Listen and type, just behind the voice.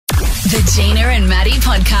The Gina and Maddie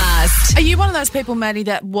podcast. Are you one of those people, Maddie,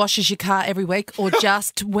 that washes your car every week or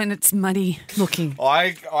just when it's muddy looking?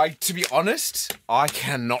 I to be honest, I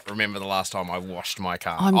cannot remember the last time I washed my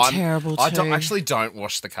car. I'm terrible too. I actually don't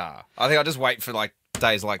wash the car. I think I just wait for like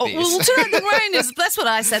days like this. Well, today the rain is, that's what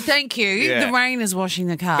I said, thank you. Yeah. The rain is washing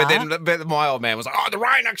the car. But my old man was like, the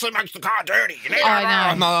rain actually makes the car dirty. You know?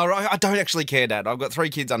 I know. No, I don't actually care, Dad. I've got 3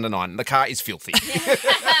 kids under 9. The car is filthy.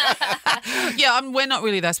 Yeah, we're not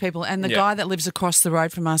really those people. And the guy that lives across the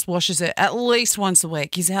road from us washes it at least once a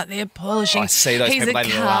week. He's out there polishing. I see those people,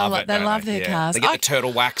 they love it. They love their cars. They get the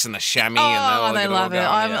turtle wax and the chamois. Oh, they love it.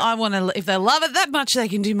 I want to. If they love it that much, they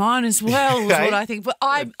can do mine as well, is what I think. But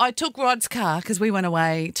I took Rod's car because we went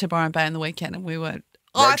away to Byron Bay on the weekend and we were...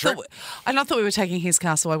 I thought we were taking his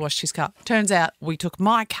car, so I washed his car. Turns out we took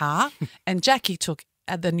my car and Jackie took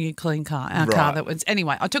the new clean car, our car that was...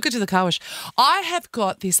 Anyway, I took it to the car wash. I have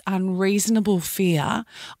got this unreasonable fear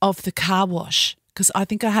of the car wash because I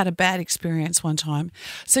think I had a bad experience one time.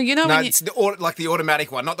 So, you know... No, it's the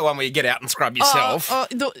automatic one, not the one where you get out and scrub yourself.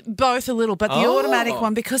 Both a little, but the automatic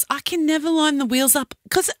one, because I can never line the wheels up.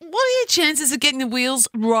 Because what are your chances of getting the wheels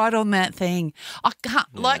right on that thing? I can't,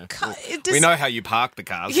 we know how you park the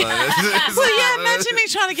car. So. Imagine me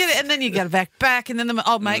trying to get it, and then you got to back, and then the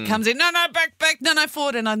old mate comes in, no, back, no,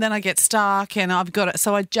 forward, and then I get stuck, and I've got it.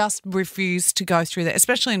 So I just refuse to go through that,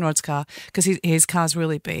 especially in Rod's car, because his car's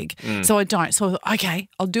really big. So I don't. So, okay,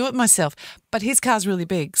 I'll do it myself. But his car's really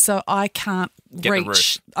big, so I can't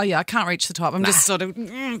reach. Oh, yeah, I can't reach the top. I'm just sort of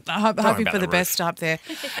hoping for the best up there.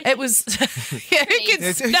 It was... no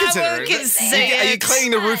one can see it. Are you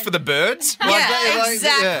cleaning the roof for the birds?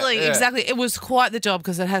 Exactly. It was quite the job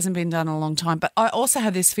because it hasn't been done in a long time. But I also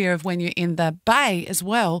have this fear of when you're in the bay as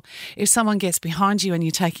well, if someone gets behind you and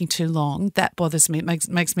you're taking too long, that bothers me. It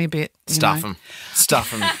makes me a bit... Stuff them,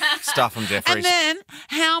 Jeffries. And then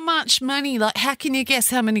how much money, like how can you guess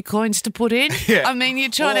how many coins to put in? Yeah. I mean, you're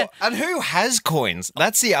trying to... And who has coins?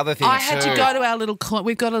 That's the other thing I had to go to our little coin...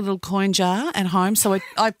 We've got a little coin jar at home, so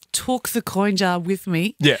I took the coin jar with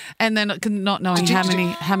me. Yeah. And then not knowing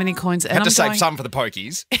how many coins... Had to save some for the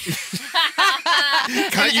pokies.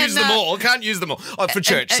 Can't use them all. Oh, for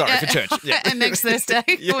church. For church. Yeah. And next Thursday.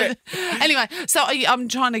 Yeah. Anyway, so I'm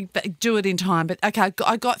trying to do it in time. But, okay,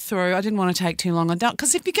 I got through. I didn't want to take too long.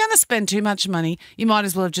 Because if you're going to spend too much money, you might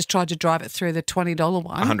as well have just tried to drive it through the $20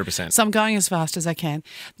 one. 100%. So I'm going as fast as I can.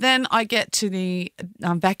 Then I get to the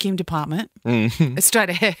vacuum department, straight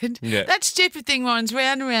ahead. Yeah. That stupid thing runs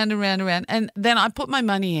round and round and round and round. And then I put my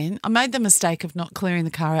money in. I made the mistake of not clearing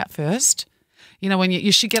the car out first. You know, when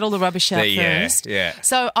you should get all the rubbish out first. Yeah.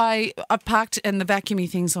 So I parked and the vacuumy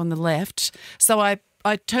thing's on the left. So I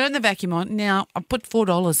turned the vacuum on. Now I put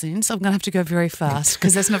 $4 in, so I'm going to have to go very fast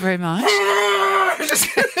because that's not very much.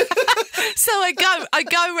 So I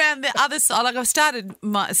go around the other side. Like I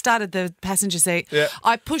started the passenger seat. Yeah.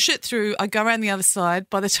 I push it through. I go around the other side.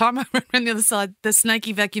 By the time I run around the other side, the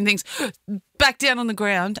snaky vacuum thing's back down on the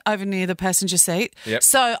ground over near the passenger seat. Yep.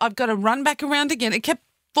 So I've got to run back around again. It kept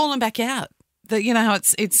falling back out. You know how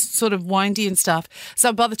it's sort of windy and stuff.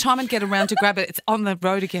 So by the time I get around to grab it, it's on the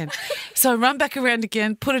road again. So I run back around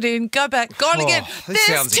again, put it in, go back, gone again. This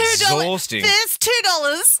sounds exhausting. There's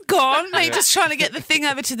 $2 gone. Me just trying to get the thing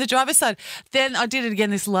over to the driver's side. Then I did it again.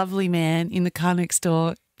 This lovely man in the car next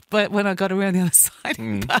door. But when I got around the other side,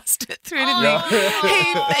 he passed it through to me.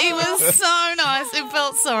 He was so nice. It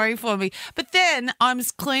felt sorry for me. But then I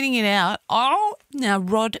was cleaning it out. Now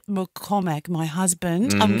Rod McCormack, my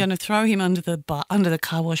husband, I'm going to throw him under the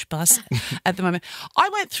car wash bus at the moment. I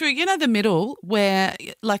went through, the middle where,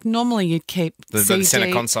 like, normally you'd keep the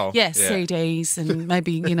centre console. Yeah, CDs and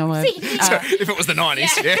maybe, if it was the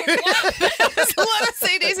 90s, yeah. There's a lot of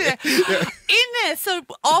CDs in there. Yeah. In there, so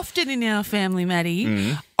often in our family,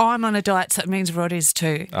 Maddie, I'm on a diet, so it means Rod is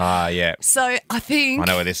too. Yeah. So I think... I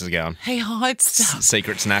know where this is going. He hides stuff.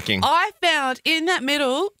 Secret snacking. I found in that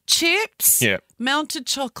middle chips, melted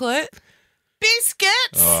chocolate,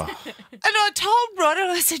 biscuits. And I told Rod,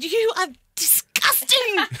 and I said, you are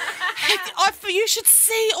disgusting. You should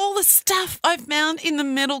see all the stuff I found in the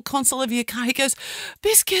middle console of your car. He goes,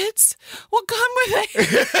 biscuits? What kind were they?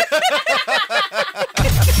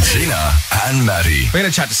 Gina and Maddie. We're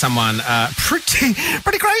going to chat to someone pretty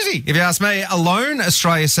crazy, if you ask me. Alone,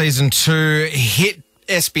 Australia Season 2 hit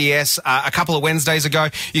SBS a couple of Wednesdays ago.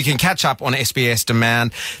 You can catch up on SBS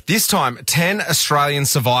Demand. This time, 10 Australian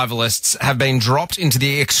survivalists have been dropped into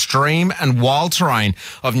the extreme and wild terrain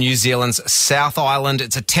of New Zealand's South Island.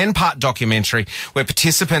 It's a 10-part documentary where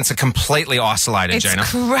participants are completely isolated, Gina.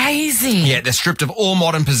 It's crazy. Yeah, they're stripped of all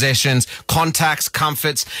modern possessions, contacts,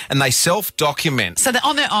 comforts, and they self-document. So they're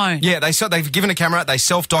on their own. Yeah, they've given a camera, they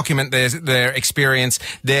self-document their experience.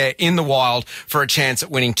 They're in the wild for a chance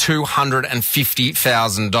at winning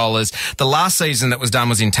 $250,000. The last season that was done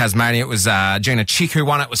was in Tasmania. It was Gina who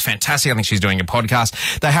won it. It was fantastic. I think she's doing a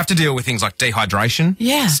podcast. They have to deal with things like dehydration,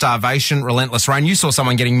 starvation, relentless rain. You saw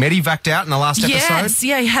someone getting medevaced out in the last episode. Yes,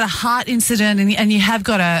 yeah, he had a heart incident and you have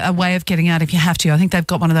got a way of getting out if you have to. I think they've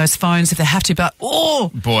got one of those phones if they have to, but boy, oh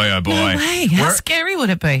boy. No way. How scary would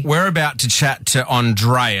it be? We're about to chat to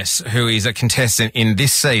Andreas, who is a contestant in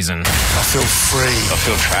this season. I feel free. I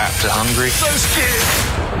feel trapped and hungry. So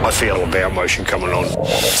scared. I feel a bowel motion coming on. 10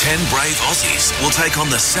 brave Aussies will take on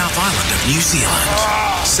the South Island of New Zealand,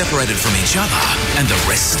 separated from each other and the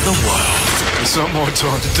rest of the world. It's not my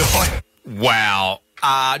time to die. Wow.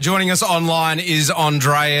 Joining us online is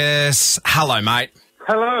Andreas. Hello, mate.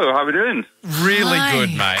 Hello, how are we doing? Really Hi. good,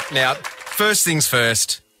 mate. Now, first things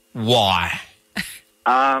first, why?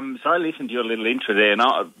 So I listened to your little intro there, and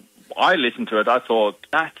I listened to it. I thought,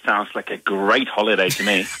 that sounds like a great holiday to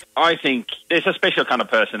me. I think there's a special kind of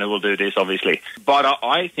person who will do this, obviously. But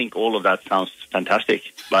I think all of that sounds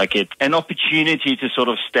fantastic. Like, it's an opportunity to sort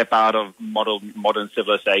of step out of modern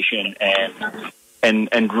civilization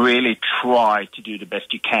and really try to do the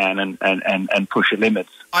best you can and push your limits.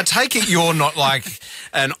 I take it you're not like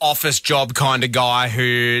an office job kind of guy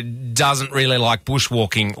who doesn't really like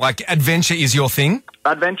bushwalking. Like, adventure is your thing?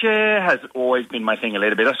 Adventure has always been my thing a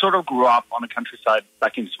little bit. I sort of grew up on the countryside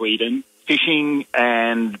back in Sweden, fishing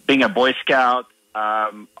and being a Boy Scout.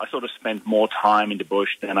 I sort of spent more time in the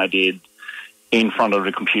bush than I did in front of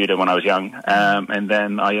the computer when I was young. And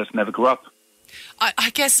then I just never grew up.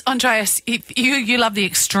 I guess, Andreas, if you love the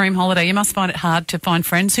extreme holiday, you must find it hard to find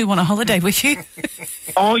friends who want a holiday with you.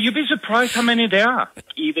 Oh, you'd be surprised how many there are.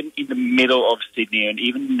 Even in the middle of Sydney and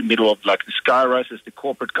even in the middle of like the sky rises, the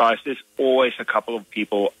corporate guys, there's always a couple of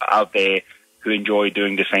people out there who enjoy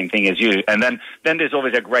doing the same thing as you. And then there's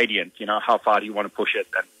always a gradient, you know, how far do you want to push it?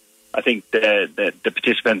 And I think the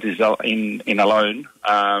participant is in alone,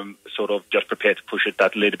 sort of just prepared to push it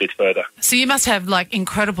that little bit further. So you must have like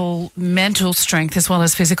incredible mental strength as well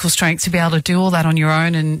as physical strength to be able to do all that on your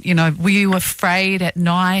own. And, you know, were you afraid at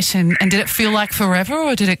night and did it feel like forever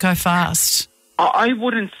or did it go fast? I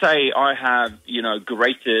wouldn't say I have, you know,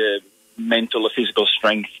 greater mental or physical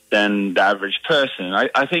strength than the average person.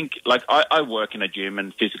 I think, like, I work in a gym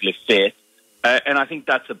and physically fit. And I think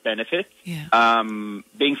that's a benefit. Yeah.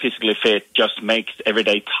 Being physically fit just makes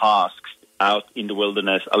everyday tasks out in the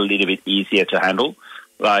wilderness a little bit easier to handle.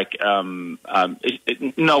 Like, no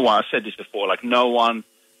one, I've said this before, like no one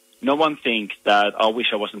thinks that, I wish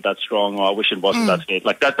I wasn't that strong or I wish it wasn't that fit.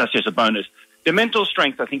 Like that's just a bonus. The mental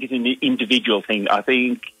strength, I think, is an individual thing. I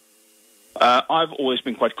think I've always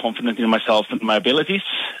been quite confident in myself and my abilities.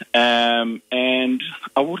 And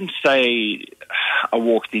I wouldn't say I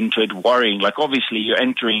walked into it worrying. Like, obviously, you're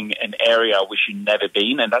entering an area which you've never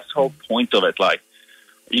been, and that's the whole point of it. Like,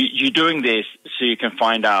 you're doing this so you can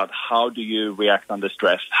find out how do you react under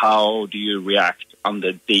stress, how do you react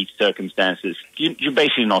under these circumstances. You're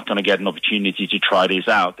basically not going to get an opportunity to try this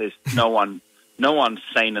out. There's no one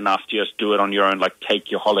sane enough to just do it on your own, like take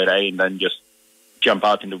your holiday and then just jump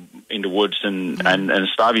out in the woods and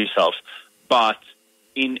starve yourself. But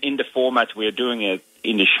in the format we're doing it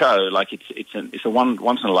in the show, like it's a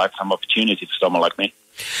once in a lifetime opportunity for someone like me.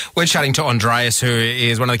 We're chatting to Andreas, who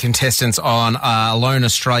is one of the contestants on Alone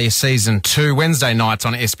Australia Season 2, Wednesday nights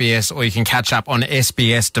on SBS, or you can catch up on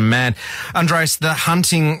SBS Demand. Andreas, the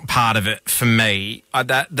hunting part of it for me,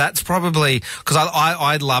 that's probably, because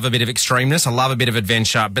I love a bit of extremeness, I love a bit of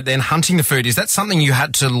adventure, but then hunting the food, is that something you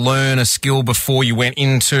had to learn a skill before you went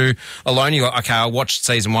into Alone? You go, okay, I watched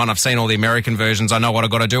Season 1, I've seen all the American versions, I know what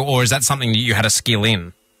I've got to do, or is that something that you had a skill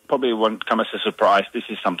in? Probably won't come as a surprise. This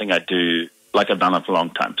is something I do like I've done it for a long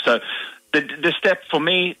time. So the step for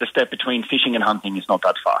me, the step between fishing and hunting is not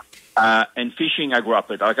that far. And fishing, I grew up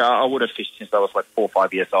with. Like, I would have fished since I was like 4 or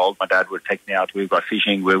 5 years old. My dad would take me out. We would go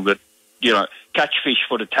fishing. We would, catch fish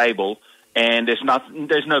for the table. And there's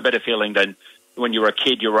no better feeling than when you were a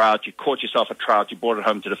kid, you were out, you caught yourself a trout, you brought it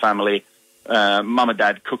home to the family. Mum and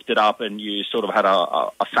dad cooked it up and you sort of had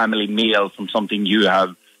a family meal from something you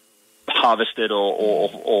have harvested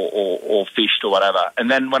or fished or whatever.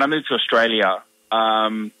 And then when I moved to Australia,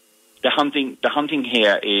 the hunting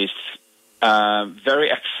here is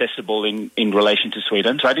very accessible in relation to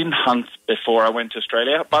Sweden. So I didn't hunt before I went to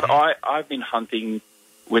Australia, but I've been hunting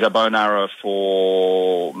with a bow and arrow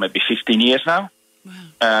for maybe 15 years now.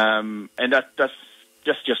 Wow. And that's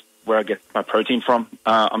just where I get my protein from.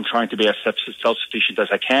 I'm trying to be as self-sufficient as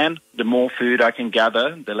I can. The more food I can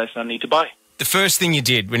gather, the less I need to buy. The first thing you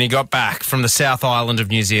did when you got back from the South Island of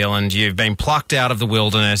New Zealand, you've been plucked out of the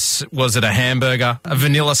wilderness. Was it a hamburger, a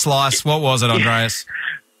vanilla slice? What was it, Andreas?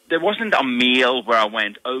 There wasn't a meal where I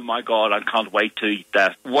went, oh my God, I can't wait to eat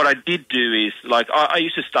that. What I did do is, like, I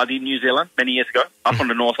used to study in New Zealand many years ago, up on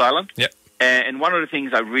the North Island. Yep. And one of the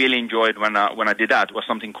things I really enjoyed when I did that was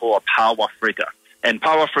something called a power fritter. And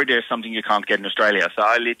power fritter is something you can't get in Australia. So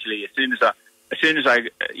I literally, as soon as I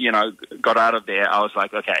got out of there, I was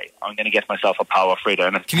like, okay, I'm going to get myself a power fritter.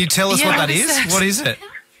 And can you tell us what that is? What is it?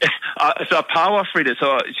 So a power fritter.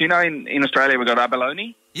 So do you know in Australia we've got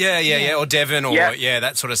abalone? Yeah. Or Devon or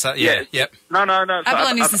that sort of stuff. Yeah. Yep. No.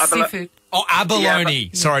 Abalone is the seafood. Oh,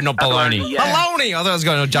 abalone. Sorry, not bologna. Abalone. I thought I was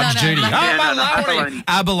going to Judge Judy. Abalone.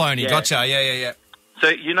 Abalone. Gotcha. Yeah. So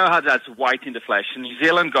you know how that's white in the flesh. And New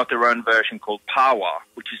Zealand got their own version called Pawa,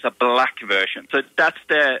 which is a black version. So that's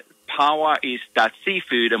the Pawa is that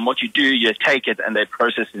seafood, and what you do, you take it and they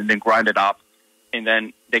process it and then grind it up, and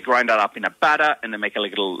then they grind that up in a batter and they make a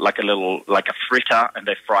fritter and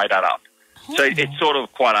they fry that up. Oh. So it's sort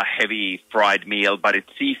of quite a heavy fried meal, but it's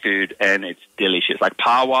seafood and it's delicious. Like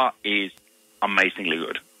Pawa is amazingly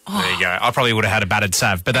good. There you go. I probably would have had a battered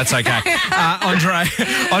sav, but that's okay.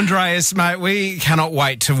 Andreas, mate, we cannot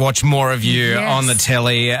wait to watch more of you on the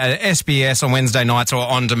telly, SBS on Wednesday nights or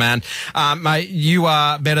on demand. Mate, you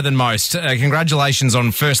are better than most. Congratulations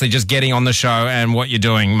on firstly just getting on the show and what you're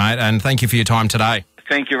doing, mate, and thank you for your time today.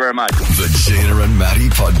 Thank you very much. The Gina and Maddie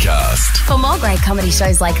Podcast. For more great comedy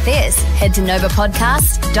shows like this, head to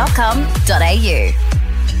novapodcast.com.au.